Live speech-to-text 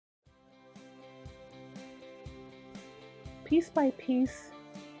Piece by Piece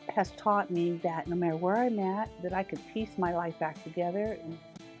has taught me that no matter where I'm at, that I could piece my life back together.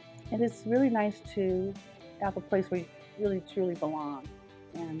 And it's really nice to have a place where you really truly belong.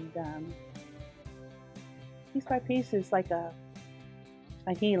 And Piece by Piece is like a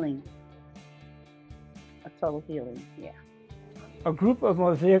healing, a total healing, yeah. A group of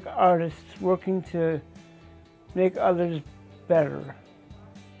mosaic artists working to make others better.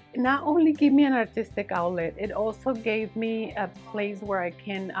 It not only gave me an artistic outlet, it also gave me a place where I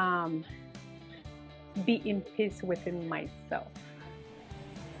can be in peace within myself.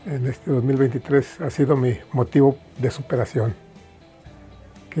 En este 2023 ha sido mi motivo de superación,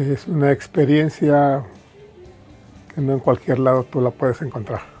 que es una experiencia que no en cualquier lado tú la puedes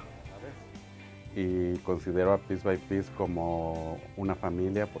encontrar. Y considero a Piece by Piece como una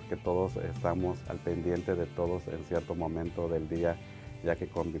familia porque todos estamos al pendiente de todos en cierto momento del día, ya que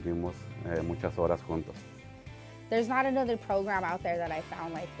convivimos muchas horas juntos. There's not another program out there that I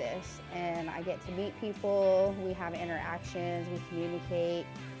found like this, and I get to meet people, we have interactions, we communicate,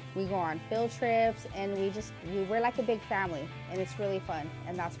 we go on field trips, and we're like a big family, and it's really fun,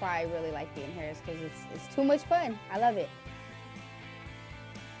 and that's why I really like being here, is because it's too much fun. I love it.